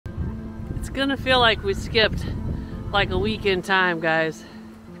It's gonna feel like we skipped like a week in time, guys.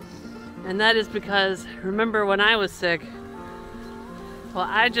 And that is because, remember when I was sick? Well,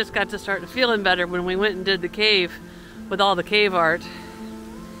 I just got to start feeling better when we went and did the cave with all the cave art.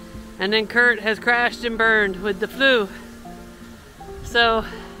 And then Curt has crashed and burned with the flu. So,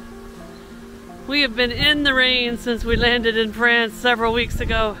 we have been in the rain since we landed in France several weeks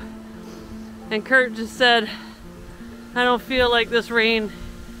ago. And Curt just said, I don't feel like this rain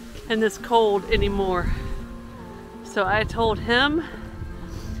and this cold anymore. So I told him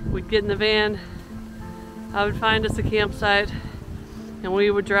we'd get in the van, I would find us a campsite, and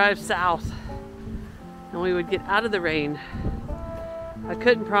we would drive south. And we would get out of the rain. I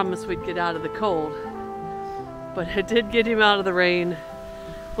couldn't promise we'd get out of the cold, but I did get him out of the rain.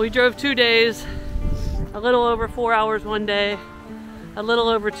 We drove 2 days, a little over 4 hours one day, a little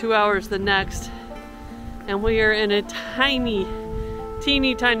over 2 hours the next, and we are in a tiny,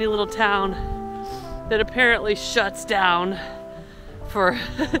 teeny tiny little town that apparently shuts down for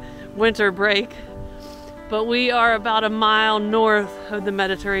winter break. But we are about a mile north of the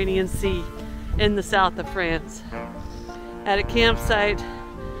Mediterranean Sea in the south of France, at a campsite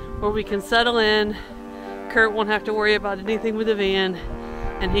where we can settle in. Curt won't have to worry about anything with the van,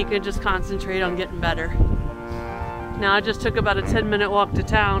 and he can just concentrate on getting better. Now, I just took about a 10-minute walk to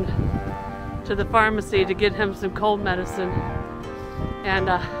town, to the pharmacy, to get him some cold medicine. And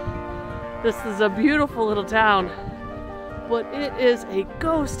this is a beautiful little town, but it is a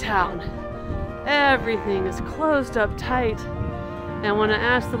ghost town. Everything is closed up tight. And when I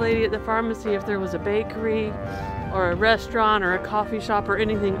asked the lady at the pharmacy if there was a bakery or a restaurant or a coffee shop or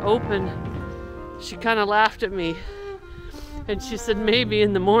anything open, she kind of laughed at me. And she said maybe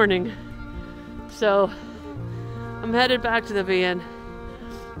in the morning. So I'm headed back to the van.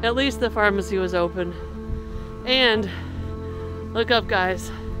 At least the pharmacy was open. And look up,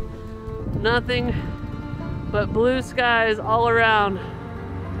 guys. Nothing but blue skies all around.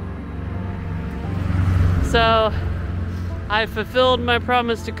 So I fulfilled my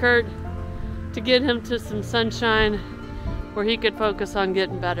promise to Curt to get him to some sunshine where he could focus on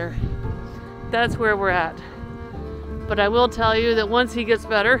getting better. That's where we're at. But I will tell you that once he gets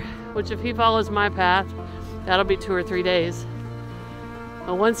better, which if he follows my path, that'll be 2 or 3 days.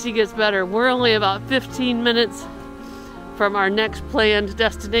 But once he gets better, we're only about 15 minutes from our next planned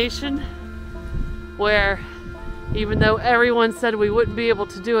destination, where even though everyone said we wouldn't be able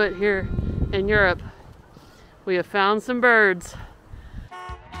to do it here in Europe, we have found some birds.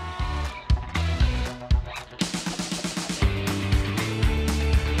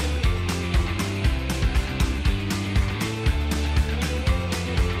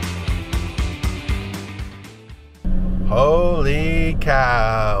 Holy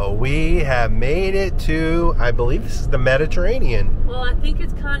cow, we have made it to, I believe this is the Mediterranean. Well, I think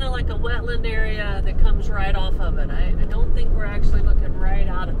it's kind of like a wetland area that comes right off of it. I don't think we're actually looking right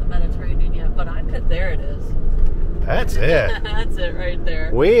out at the Mediterranean yet, but there it is. That's it. That's it right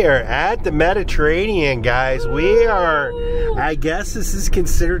there. We are at the Mediterranean, guys. We are, I guess this is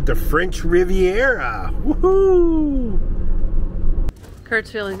considered the French Riviera. Woohoo!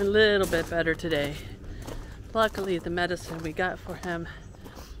 Curt's feeling a little bit better today. Luckily, the medicine we got for him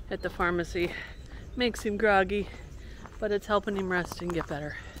at the pharmacy makes him groggy, but it's helping him rest and get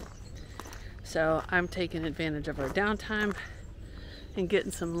better. So I'm taking advantage of our downtime and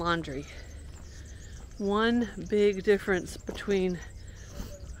getting some laundry. One big difference between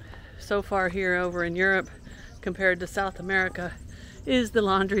so far here over in Europe compared to South America is the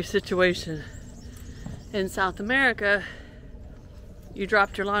laundry situation. In South America, you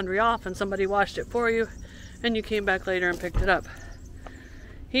dropped your laundry off and somebody washed it for you, and you came back later and picked it up.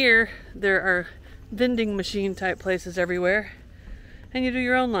 Here, there are vending machine type places everywhere, and you do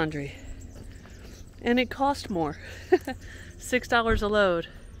your own laundry. And it costs more. $6 a load.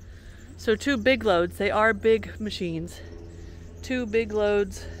 So 2 big loads, they are big machines. 2 big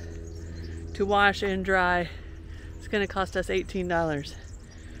loads to wash and dry. It's gonna cost us $18.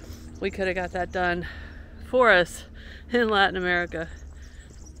 We could have got that done for us in Latin America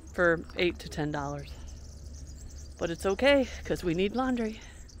for $8 to $10. But it's okay, because we need laundry.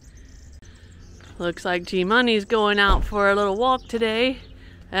 Looks like G-Money's going out for a little walk today.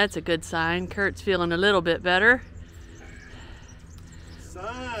 That's a good sign. Curt's feeling a little bit better.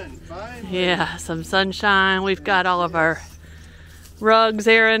 Sun, finally. Yeah, some sunshine. We've got all of our rugs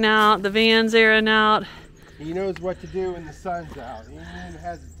airing out, the van's airing out. He knows what to do when the sun's out. He didn't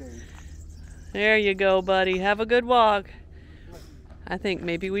hesitate. There you go, buddy. Have a good walk. I think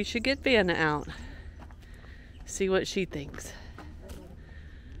maybe we should get Vanna out. See what she thinks.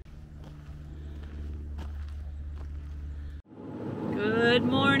 Good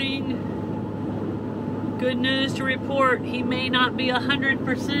morning. Good news to report, he may not be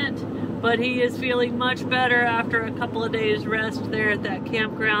 100%, but he is feeling much better after a couple of days rest there at that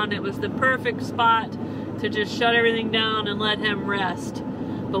campground. It was the perfect spot to just shut everything down and let him rest.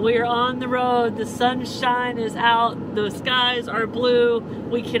 But we are on the road, the sunshine is out, the skies are blue.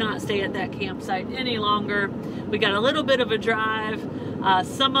 We cannot stay at that campsite any longer. We got a little bit of a drive,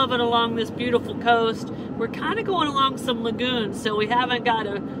 some of it along this beautiful coast. We're kind of going along some lagoons, so we haven't got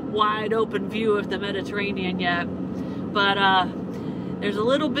a wide open view of the Mediterranean yet. But there's a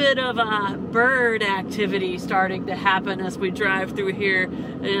little bit of bird activity starting to happen as we drive through here,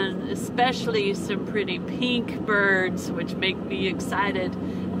 and especially some pretty pink birds, which make me excited.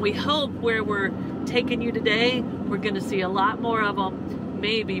 And we hope where we're taking you today, we're going to see a lot more of them,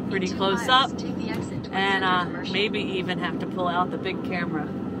 maybe pretty close up, and maybe even have to pull out the big camera.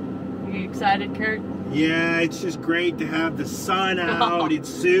 Are you excited, Kurt? Yeah, it's just great to have the sun out. It's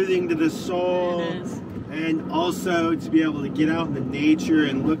soothing to the soul. It is. And also to be able to get out in the nature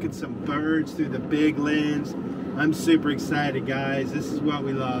and look at some birds through the big lens. I'm super excited, guys. This is what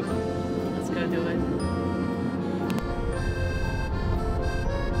we love. Let's go do it.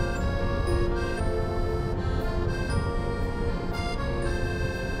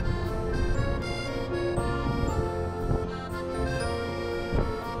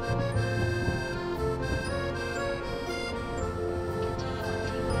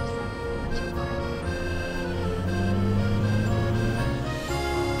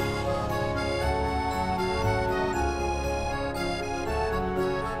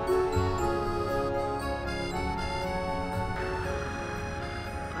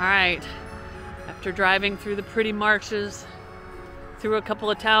 Alright, after driving through the pretty marshes, through a couple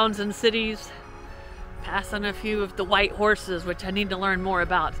of towns and cities, passing a few of the white horses, which I need to learn more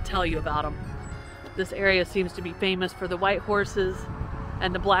about to tell you about them. This area seems to be famous for the white horses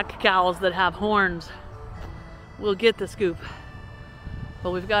and the black cows that have horns. We'll get the scoop.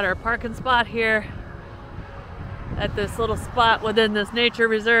 But we've got our parking spot here at this little spot within this nature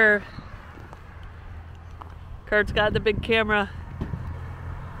reserve. Kurt's got the big camera.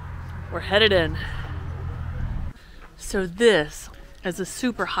 We're headed in. So this is a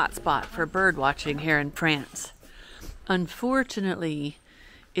super hot spot for bird watching here in France. Unfortunately,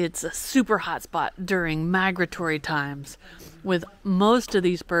 it's a super hot spot during migratory times, with most of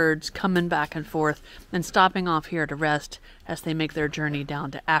these birds coming back and forth and stopping off here to rest as they make their journey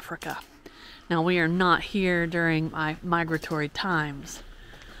down to Africa. Now, we are not here during migratory times,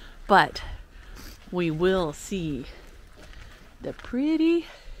 but we will see the pretty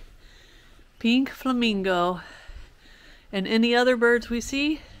pink flamingo, and any other birds we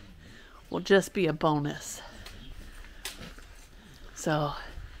see will just be a bonus. So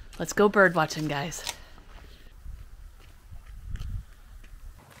let's go bird watching, guys.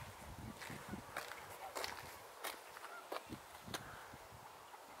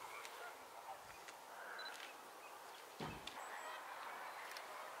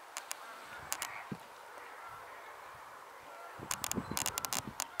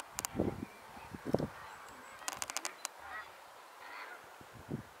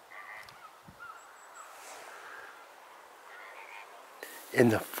 In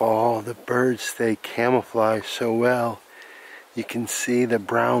the fall, the birds, they camouflage so well. You can see the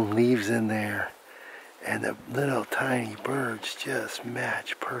brown leaves in there, and the little tiny birds just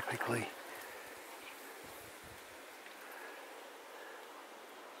match perfectly.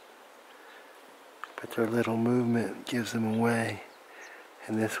 But their little movement gives them away.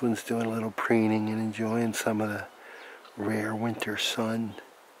 And this one's doing a little preening and enjoying some of the rare winter sun.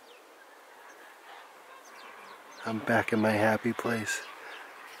 I'm back in my happy place.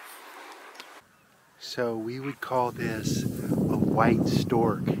 So we would call this a white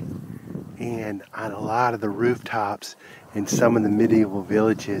stork, and on a lot of the rooftops in some of the medieval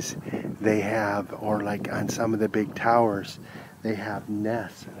villages they have, or like on some of the big towers, they have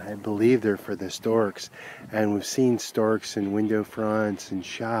nests, and I believe they're for the storks. And we've seen storks in window fronts and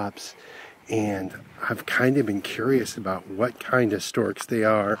shops, and I've kind of been curious about what kind of storks they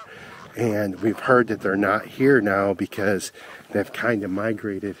are. And we've heard that they're not here now because they've kind of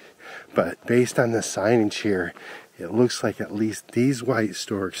migrated. But based on the signage here, it looks like at least these white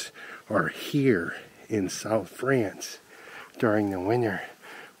storks are here in South France during the winter.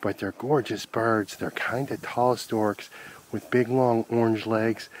 But they're gorgeous birds. They're kind of tall storks with big long orange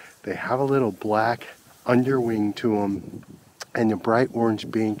legs. They have a little black underwing to them and a bright orange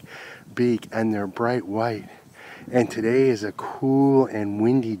beak, and they're bright white. And today is a cool and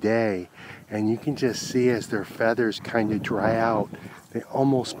windy day, and you can just see as their feathers kind of dry out, they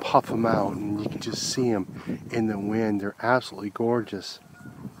almost puff them out, and you can just see them in the wind. They're absolutely gorgeous.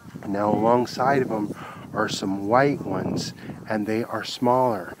 Now alongside of them are some white ones, and they are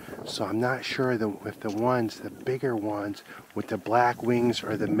smaller. So I'm not sure if the bigger ones with the black wings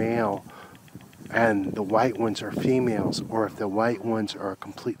are the male and the white ones are females, or if the white ones are a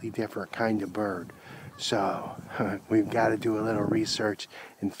completely different kind of bird. So we've got to do a little research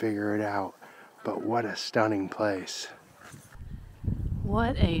and figure it out. But what a stunning place.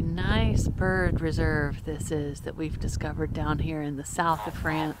 What a nice bird reserve this is that we've discovered down here in the south of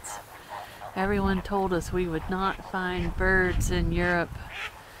France. Everyone told us we would not find birds in Europe.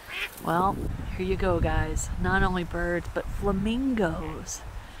 Well, here you go, guys. Not only birds, but flamingos.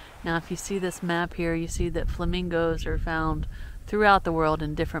 Now, if you see this map here, you see that flamingos are found throughout the world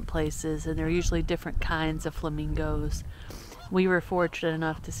in different places, and they're usually different kinds of flamingos. We were fortunate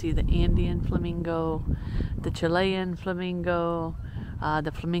enough to see the Andean flamingo, the Chilean flamingo,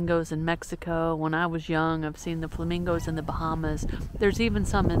 the flamingos in Mexico. When I was young, I've seen the flamingos in the Bahamas. There's even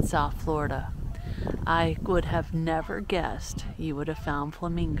some in South Florida. I would have never guessed you would have found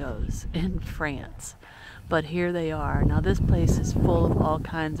flamingos in France. But here they are. Now this place is full of all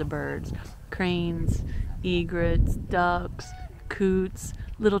kinds of birds. Cranes, egrets, ducks, coots,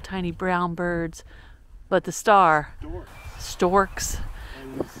 little tiny brown birds. But the star, storks.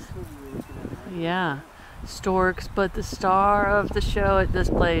 Yeah, storks. But the star of the show at this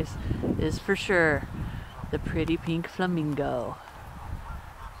place is for sure the pretty pink flamingo.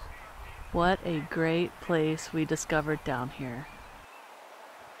 What a great place we discovered down here.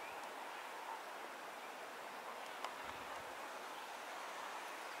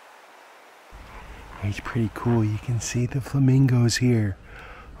 It's pretty cool. You can see the flamingos here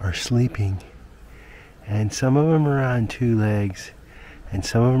are sleeping. And some of them are on 2 legs and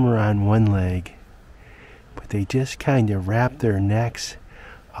some of them are on 1 leg. But they just kind of wrap their necks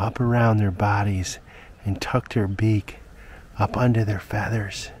up around their bodies and tuck their beak up under their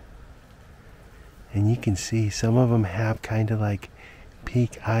feathers. And you can see some of them have kind of like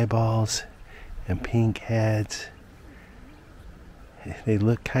pink eyeballs and pink heads. They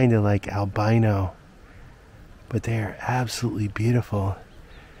look kind of like albino, but they are absolutely beautiful.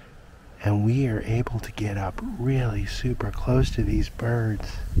 And we are able to get up really super close to these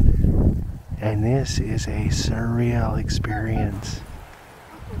birds. And this is a surreal experience.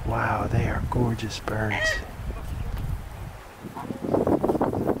 Wow, they are gorgeous birds.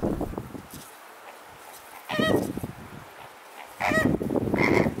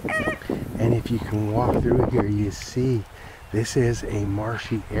 And if you can walk through here, you see this is a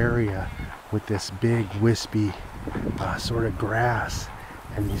marshy area with this big wispy sort of grass.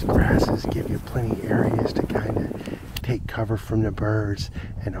 And these grasses give you plenty areas to kind of take cover from the birds,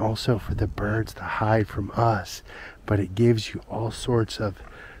 and also for the birds to hide from us. But it gives you all sorts of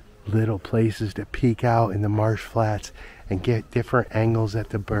little places to peek out in the marsh flats and get different angles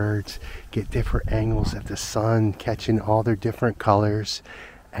at the birds, get different angles at the sun, catching all their different colors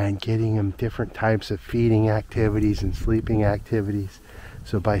and getting them different types of feeding activities and sleeping activities.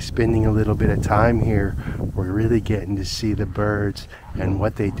 So by spending a little bit of time here, we're really getting to see the birds and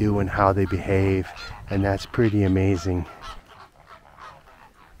what they do and how they behave, and that's pretty amazing.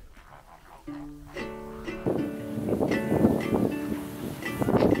 I've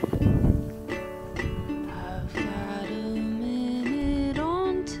got a minute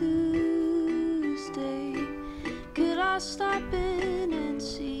on Tuesday. Could I stop in and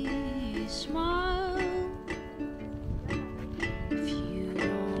see you smile?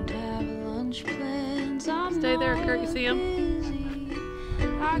 Stay there, Curt. You see him?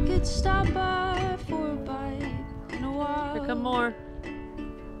 I could stop by for a bite in a while. Here come more.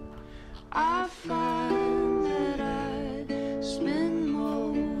 I find that I spend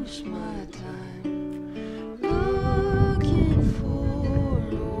most my time looking for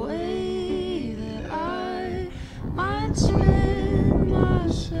a way that I might spend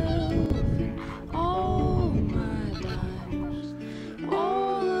myself in all my times,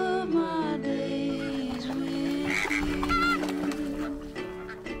 all of my days with you.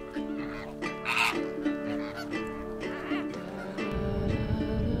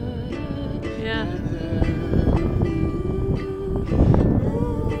 Yeah.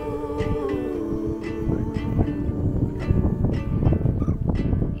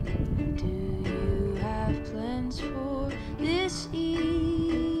 Do you have plans for this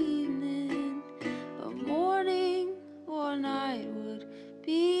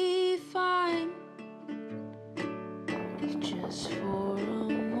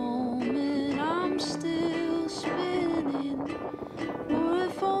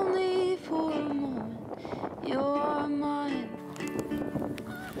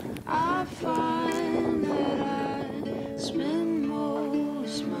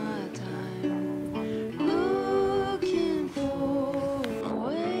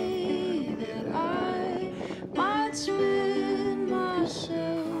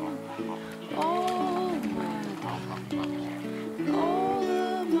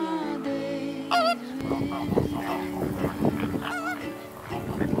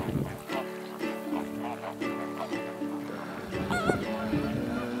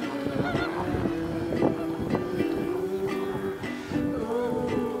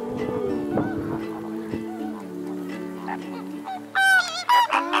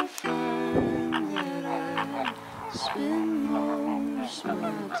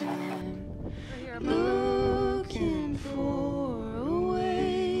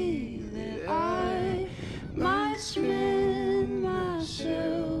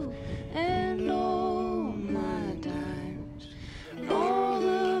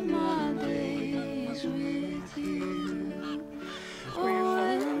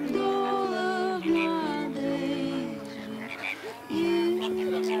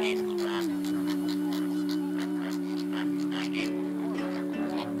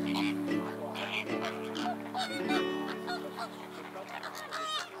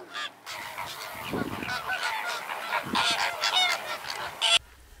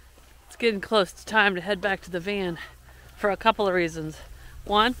getting close to time to head back to the van for a couple of reasons.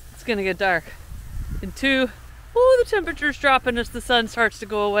 One, it's gonna get dark. And two, the temperature's dropping as the sun starts to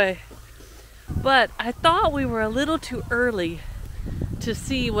go away. But I thought we were a little too early to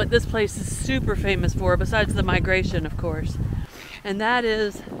see what this place is super famous for, besides the migration, of course. And that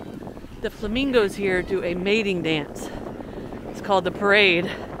is the flamingos here do a mating dance. It's called the parade.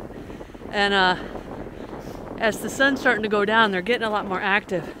 And as the sun's starting to go down, they're getting a lot more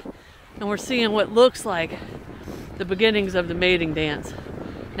active. And we're seeing what looks like the beginnings of the mating dance.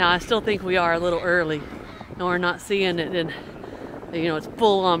 Now, I still think we are a little early, and we're not seeing it in, it's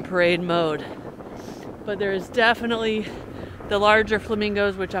full-on parade mode. But there is definitely the larger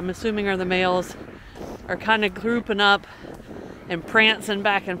flamingos, which I'm assuming are the males, are kind of grouping up and prancing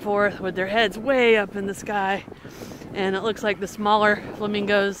back and forth with their heads way up in the sky. And it looks like the smaller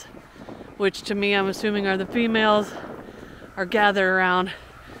flamingos, which to me I'm assuming are the females, are gathered around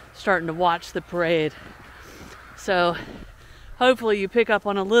starting to watch the parade. So hopefully you pick up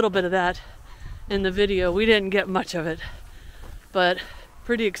on a little bit of that in the video. We didn't get much of it, but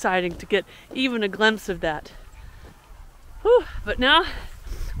pretty exciting to get even a glimpse of that. Whew. But now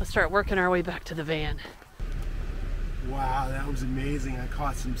let's start working our way back to the van. Wow, that was amazing. I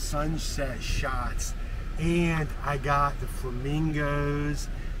caught some sunset shots, and I got the flamingos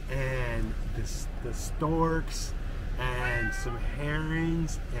and the storks and some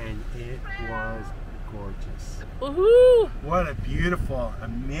herons, and it was gorgeous. Woohoo! What a beautiful,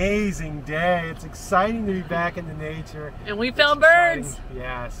 amazing day. It's exciting to be back in the nature. And we found birds.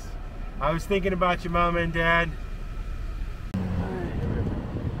 Yes. I was thinking about your mom and dad.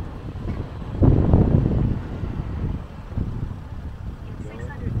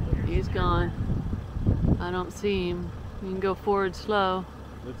 He's gone. I don't see him. You can go forward slow.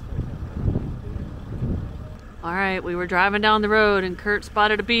 All right, we were driving down the road and Curt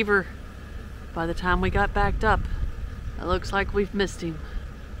spotted a beaver. By the time we got backed up, it looks like we've missed him.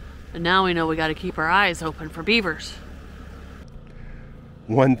 And now we know we got to keep our eyes open for beavers.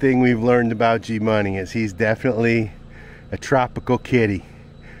 One thing we've learned about G-Money is he's definitely a tropical kitty.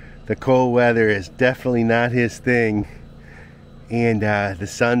 The cold weather is definitely not his thing. And the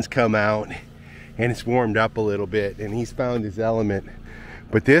sun's come out and it's warmed up a little bit and he's found his element.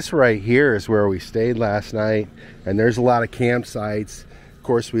 But this right here is where we stayed last night, and there's a lot of campsites. Of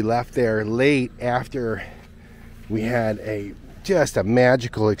course, we left there late after we had just a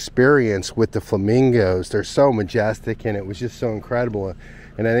magical experience with the flamingos. They're so majestic and it was just so incredible.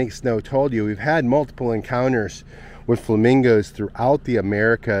 And I think Snow told you, we've had multiple encounters with flamingos throughout the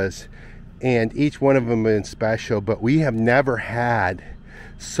Americas, and each one of them has been special, but we have never had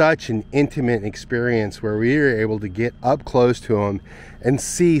such an intimate experience where we were able to get up close to them and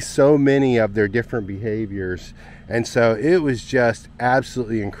see so many of their different behaviors. And so it was just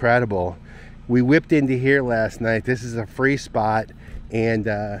absolutely incredible. We whipped into here last night. This is a free spot, and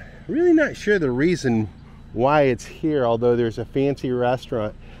really not sure the reason why it's here, although there's a fancy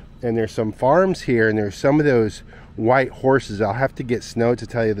restaurant and there's some farms here, and there's some of those white horses. I'll have to get Snow to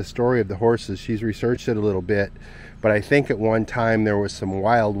tell you the story of the horses. She's researched it a little bit, but I think at one time there was some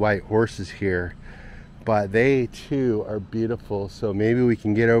wild white horses here, but they too are beautiful. So maybe we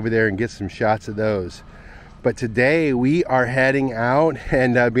can get over there and get some shots of those. But today we are heading out,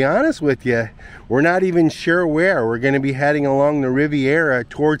 and to be honest with you, we're not even sure where. We're going to be heading along the Riviera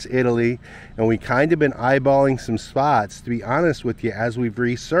towards Italy, and we kind of been eyeballing some spots. To be honest with you, as we've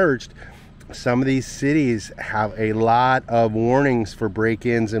researched, some of these cities have a lot of warnings for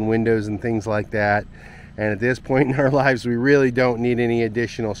break-ins and windows and things like that. And at this point in our lives, we really don't need any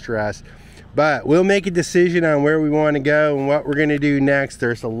additional stress. But we'll make a decision on where we want to go and what we're going to do next.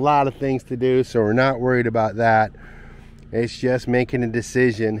 There's a lot of things to do, so we're not worried about that. It's just making a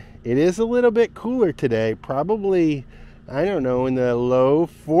decision. It is a little bit cooler today, probably, I don't know, in the low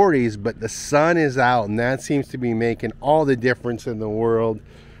 40s, but the sun is out, and that seems to be making all the difference in the world.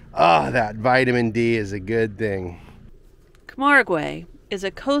 Oh, that vitamin D is a good thing. Camargue is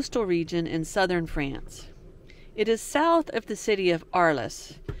a coastal region in southern France. It is south of the city of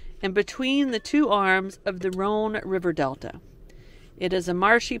Arles and between the two arms of the Rhone River Delta. It is a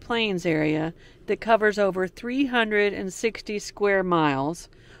marshy plains area that covers over 360 square miles,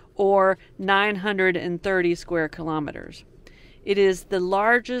 or 930 square kilometers. It is the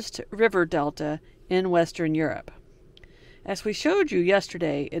largest river delta in Western Europe. As we showed you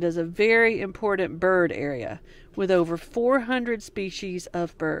yesterday, it is a very important bird area with over 400 species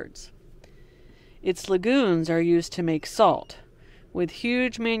of birds. Its lagoons are used to make salt, with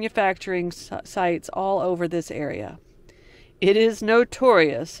huge manufacturing sites all over this area. It is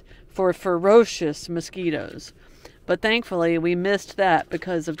notorious for ferocious mosquitoes, but thankfully we missed that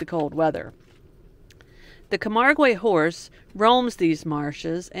because of the cold weather. The Camargue horse roams these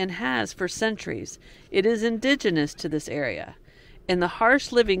marshes and has for centuries. It is indigenous to this area, and the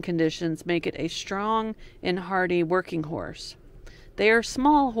harsh living conditions make it a strong and hardy working horse. They are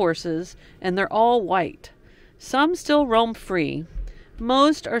small horses, and they're all white. Some still roam free.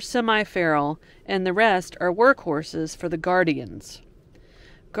 Most are semi-feral, and the rest are work horses for the Guardians.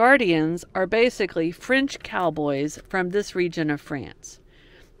 Guardians are basically French cowboys from this region of France.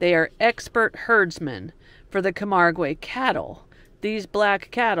 They are expert herdsmen for the Camargue cattle, these black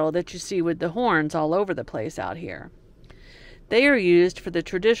cattle that you see with the horns all over the place out here. They are used for the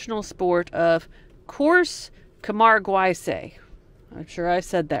traditional sport of course camarguaise. I'm sure I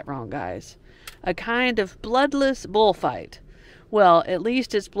said that wrong, guys. A kind of bloodless bullfight. Well, at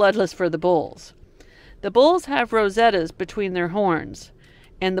least it's bloodless for the bulls. The bulls have rosettas between their horns,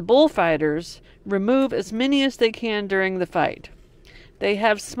 and the bullfighters remove as many as they can during the fight. They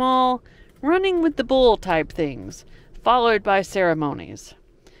have small, running with the bull type things, followed by ceremonies.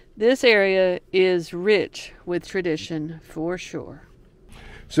 This area is rich with tradition for sure.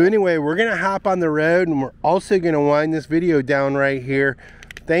 So anyway, we're gonna hop on the road, and we're also gonna wind this video down right here.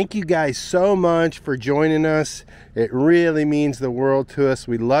 Thank you guys so much for joining us. It really means the world to us.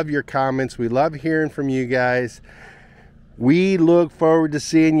 We love your comments. We love hearing from you guys. We look forward to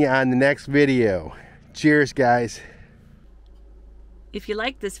seeing you on the next video. Cheers, guys. If you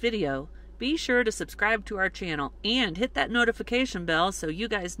like this video, be sure to subscribe to our channel and hit that notification bell so you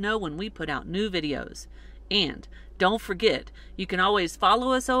guys know when we put out new videos. And don't forget, you can always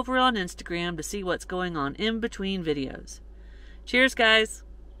follow us over on Instagram to see what's going on in between videos. Cheers, guys!